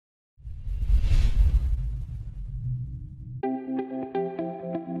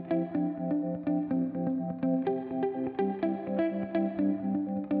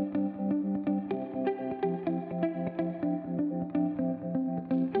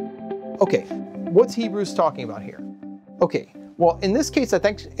Okay, what's Hebrews talking about here? Okay, well, in this case, I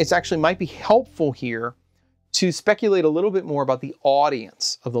think it's actually might be helpful here to speculate a little bit more about the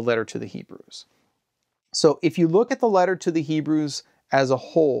audience of the letter to the Hebrews. So if you look at the letter to the Hebrews as a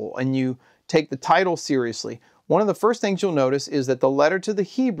whole and you take the title seriously, one of the first things you'll notice is that the letter to the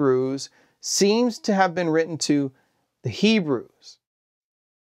Hebrews seems to have been written to the Hebrews.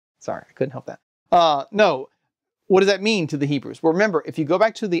 Sorry, I couldn't help that. No, what does that mean to the Hebrews? Well, remember, if you go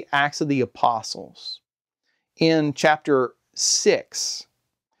back to the Acts of the Apostles, in chapter 6,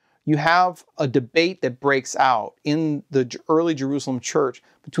 you have a debate that breaks out in the early Jerusalem church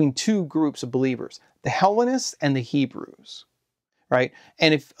between two groups of believers, the Hellenists and the Hebrews, right?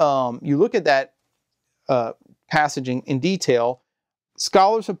 And if you look at that passage in detail,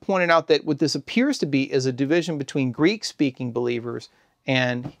 scholars have pointed out that what this appears to be is a division between Greek-speaking believers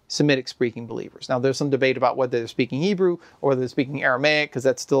and Semitic-speaking believers. Now, there's some debate about whether they're speaking Hebrew or whether they're speaking Aramaic, because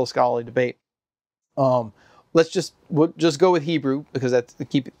that's still a scholarly debate. We'll just go with Hebrew, because that's to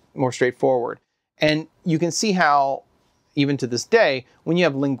keep it more straightforward. And you can see how, even to this day, when you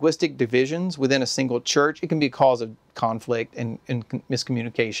have linguistic divisions within a single church, it can be a cause of conflict and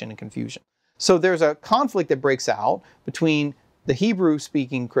miscommunication and confusion. So there's a conflict that breaks out between the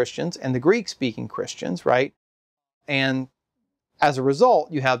Hebrew-speaking Christians and the Greek-speaking Christians, right? And as a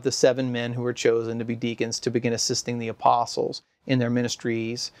result, you have the 7 men who were chosen to be deacons to begin assisting the apostles in their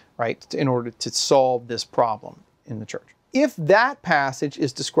ministries, right, in order to solve this problem in the church. If that passage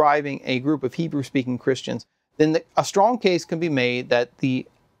is describing a group of Hebrew-speaking Christians, then a strong case can be made that the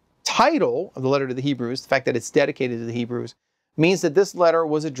title of the letter to the Hebrews, the fact that it's dedicated to the Hebrews, means that this letter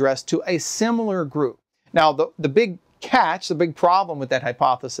was addressed to a similar group. Now, the big catch, the big problem with that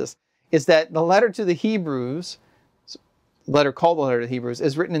hypothesis is that the letter to the Hebrews, letter called the letter to the Hebrews,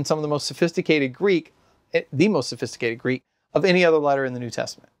 is written in some of the most sophisticated Greek, the most sophisticated Greek of any other letter in the New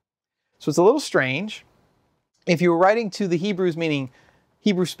Testament. So it's a little strange. If you were writing to the Hebrews, meaning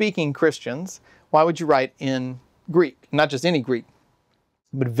Hebrew-speaking Christians, why would you write in Greek? Not just any Greek,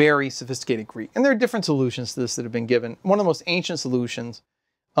 but very sophisticated Greek. And there are different solutions to this that have been given. One of the most ancient solutions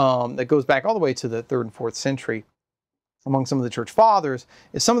that goes back all the way to the 3rd and 4th century among some of the church fathers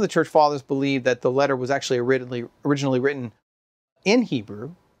is some of the church fathers believed that the letter was actually originally written in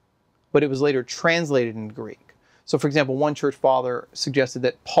Hebrew, but it was later translated into Greek. So, for example, one church father suggested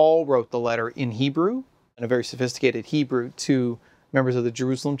that Paul wrote the letter in Hebrew, in a very sophisticated Hebrew, to members of the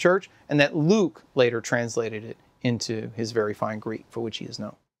Jerusalem church, and that Luke later translated it into his very fine Greek, for which he is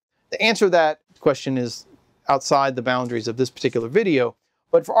known. The answer to that question is outside the boundaries of this particular video,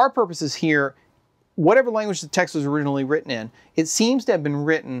 but for our purposes here, whatever language the text was originally written in, it seems to have been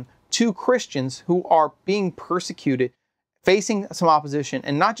written to Christians who are being persecuted, facing some opposition,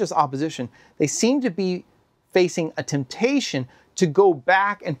 and not just opposition, they seem to be facing a temptation to go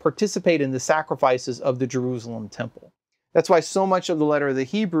back and participate in the sacrifices of the Jerusalem temple. That's why so much of the letter of the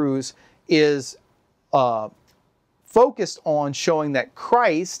Hebrews is focused on showing that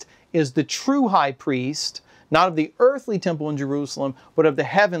Christ is the true high priest, not of the earthly temple in Jerusalem, but of the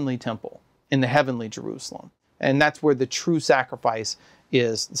heavenly temple in the heavenly Jerusalem. And that's where the true sacrifice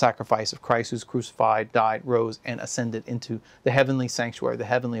is, the sacrifice of Christ, who's crucified, died, rose, and ascended into the heavenly sanctuary, the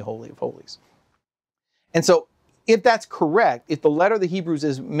heavenly Holy of Holies. And so, if that's correct, if the letter of the Hebrews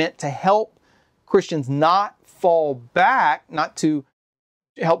is meant to help Christians not fall back, not to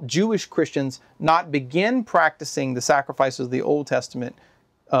help Jewish Christians not begin practicing the sacrifices of the Old Testament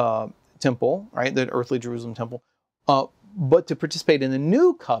temple, right, the earthly Jerusalem temple, but to participate in the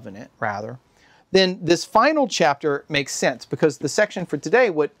new covenant, rather, then this final chapter makes sense, because the section for today,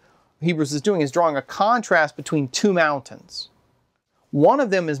 what Hebrews is doing is drawing a contrast between two mountains. One of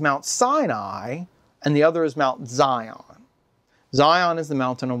them is Mount Sinai, and the other is Mount Zion. Zion is the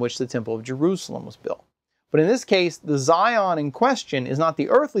mountain on which the Temple of Jerusalem was built. But in this case, the Zion in question is not the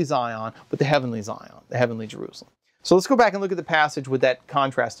earthly Zion, but the heavenly Zion, the heavenly Jerusalem. So let's go back and look at the passage with that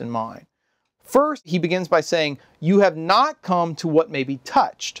contrast in mind. First, he begins by saying, "You have not come to what may be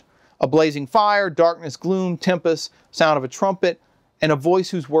touched, a blazing fire, darkness, gloom, tempest, sound of a trumpet, and a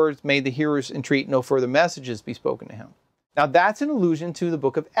voice whose words made the hearers entreat no further messages be spoken to him." Now that's an allusion to the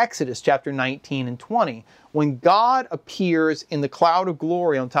book of Exodus, chapter 19 and 20, when God appears in the cloud of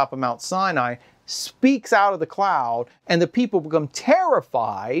glory on top of Mount Sinai, speaks out of the cloud, and the people become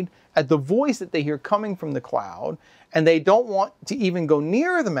terrified at the voice that they hear coming from the cloud, and they don't want to even go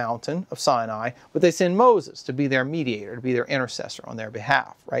near the mountain of Sinai, but they send Moses to be their mediator, to be their intercessor on their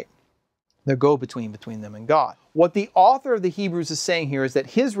behalf, right? Their go-between between them and God. What the author of the Hebrews is saying here is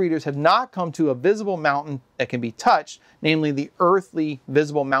that his readers have not come to a visible mountain that can be touched, namely the earthly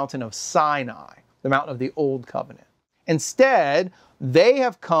visible mountain of Sinai, the mountain of the Old Covenant. Instead, they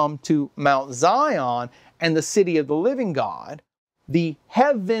have come to Mount Zion and the city of the living God, the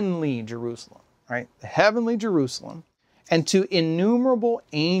heavenly Jerusalem, right? The heavenly Jerusalem, and to innumerable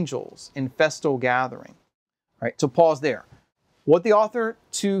angels in festal gathering. Right? So pause there. What the author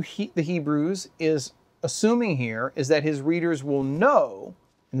to the Hebrews is assuming here is that his readers will know,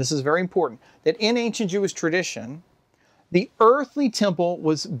 and this is very important, that in ancient Jewish tradition, the earthly temple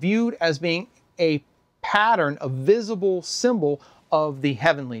was viewed as being a pattern, a visible symbol of the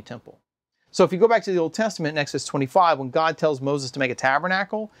heavenly temple. So if you go back to the Old Testament in Exodus 25, when God tells Moses to make a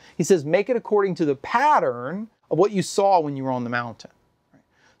tabernacle, he says, make it according to the pattern of what you saw when you were on the mountain.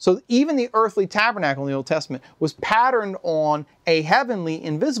 So even the earthly tabernacle in the Old Testament was patterned on a heavenly,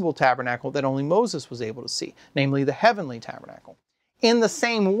 invisible tabernacle that only Moses was able to see, namely the heavenly tabernacle. In the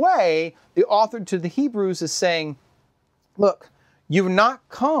same way, the author to the Hebrews is saying, look, you've not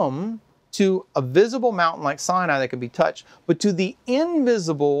come to a visible mountain like Sinai that can be touched, but to the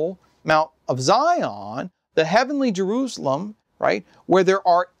invisible Mount of Zion, the heavenly Jerusalem, right, where there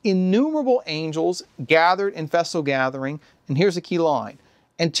are innumerable angels gathered in festal gathering. And here's a key line.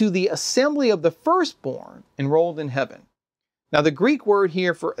 And to the assembly of the firstborn enrolled in heaven. Now the Greek word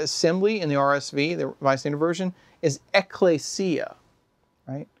here for assembly in the RSV, the Revised Standard Version, is ekklesia,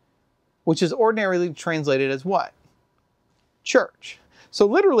 right? Which is ordinarily translated as what? Church. So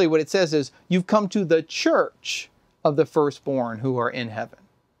literally what it says is, you've come to the church of the firstborn who are in heaven.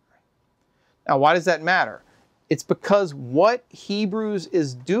 Now why does that matter? It's because what Hebrews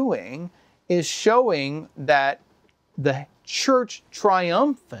is doing is showing that the church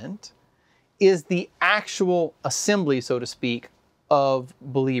triumphant is the actual assembly, so to speak, of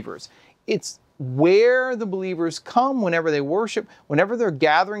believers. It's where the believers come whenever they worship, whenever they're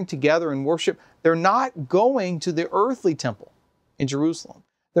gathering together in worship. They're not going to the earthly temple in Jerusalem.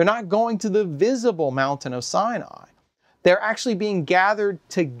 They're not going to the visible mountain of Sinai. They're actually being gathered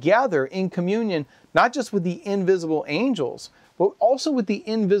together in communion, not just with the invisible angels, but also with the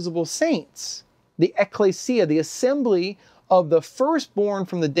invisible saints, the ecclesia, the assembly of the firstborn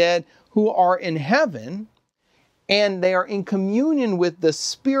from the dead who are in heaven, and they are in communion with the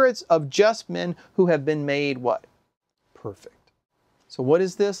spirits of just men who have been made what? Perfect. So what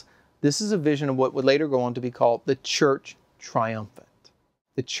is this? This is a vision of what would later go on to be called the church triumphant,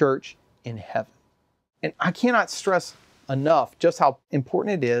 the church in heaven. And I cannot stress enough just how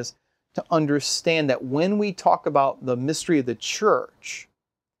important it is to understand that when we talk about the mystery of the church,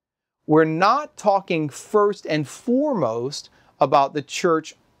 we're not talking first and foremost about the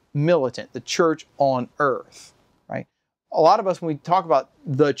church militant, the church on earth, right? A lot of us, when we talk about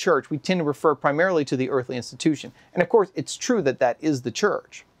the church, we tend to refer primarily to the earthly institution. And of course, it's true that that is the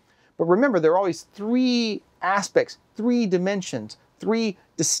church. But remember, there are always three aspects, three dimensions, three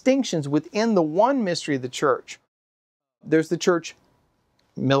distinctions within the one mystery of the church. There's the church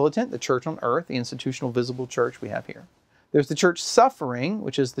militant, the church on earth, the institutional visible church we have here. There's the church suffering,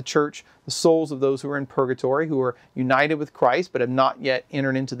 which is the church, the souls of those who are in purgatory, who are united with Christ but have not yet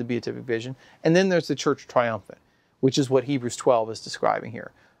entered into the beatific vision. And then there's the church triumphant, which is what Hebrews 12 is describing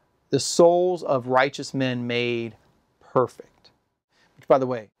here. The souls of righteous men made perfect. Which, by the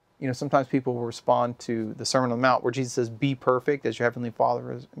way, sometimes people will respond to the Sermon on the Mount where Jesus says, be perfect as your heavenly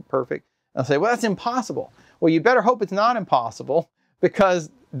Father is perfect. And they'll say, well, that's impossible. Well, you better hope it's not impossible, because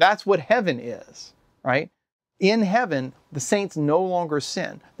that's what heaven is, right? In heaven, the saints no longer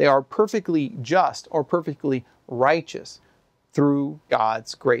sin. They are perfectly just or perfectly righteous through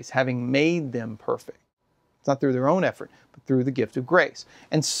God's grace, having made them perfect. It's not through their own effort, but through the gift of grace.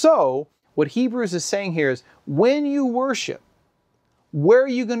 And so, what Hebrews is saying here is, when you worship, where are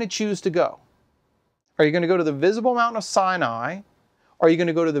you going to choose to go? Are you going to go to the visible mountain of Sinai? Are you going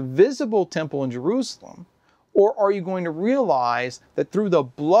to go to the visible temple in Jerusalem? Or are you going to realize that through the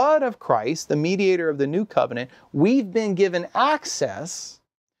blood of Christ, the mediator of the new covenant, we've been given access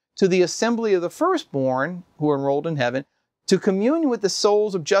to the assembly of the firstborn who are enrolled in heaven, to commune with the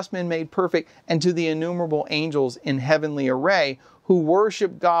souls of just men made perfect, and to the innumerable angels in heavenly array who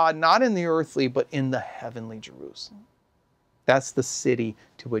worship God not in the earthly, but in the heavenly Jerusalem. That's the city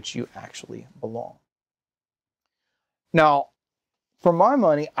to which you actually belong. Now, for my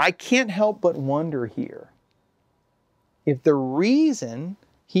money, I can't help but wonder here if the reason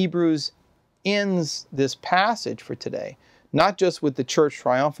Hebrews ends this passage for today, not just with the church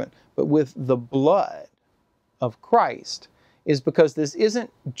triumphant, but with the blood of Christ, is because this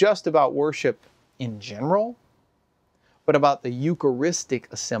isn't just about worship in general, but about the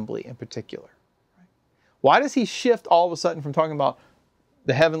Eucharistic assembly in particular. Why does he shift all of a sudden from talking about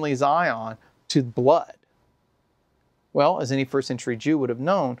the heavenly Zion to blood? Well, as any first century Jew would have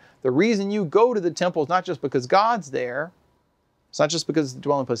known, the reason you go to the temple is not just because God's there. It's not just because it's the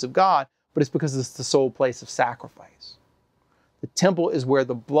dwelling place of God, but it's because it's the sole place of sacrifice. The temple is where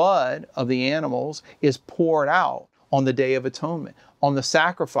the blood of the animals is poured out on the Day of Atonement, on the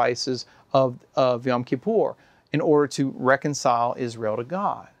sacrifices of Yom Kippur, in order to reconcile Israel to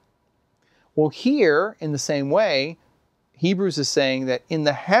God. Well, here, in the same way, Hebrews is saying that in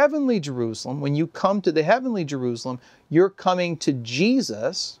the heavenly Jerusalem, when you come to the heavenly Jerusalem, you're coming to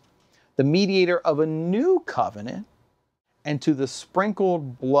Jesus, the mediator of a new covenant, and to the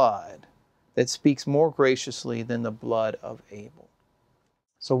sprinkled blood that speaks more graciously than the blood of Abel.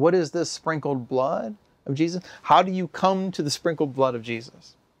 So what is this sprinkled blood of Jesus? How do you come to the sprinkled blood of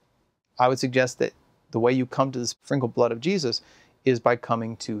Jesus? I would suggest that the way you come to the sprinkled blood of Jesus is by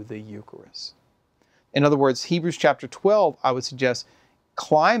coming to the Eucharist. In other words, Hebrews chapter 12, I would suggest,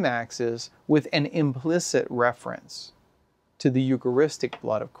 climaxes with an implicit reference to the Eucharistic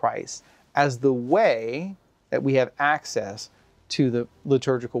blood of Christ as the way that we have access to the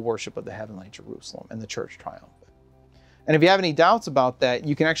liturgical worship of the heavenly Jerusalem and the church triumphant. And if you have any doubts about that,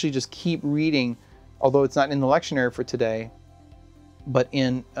 you can actually just keep reading, although it's not in the lectionary for today, but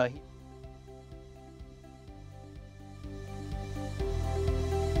in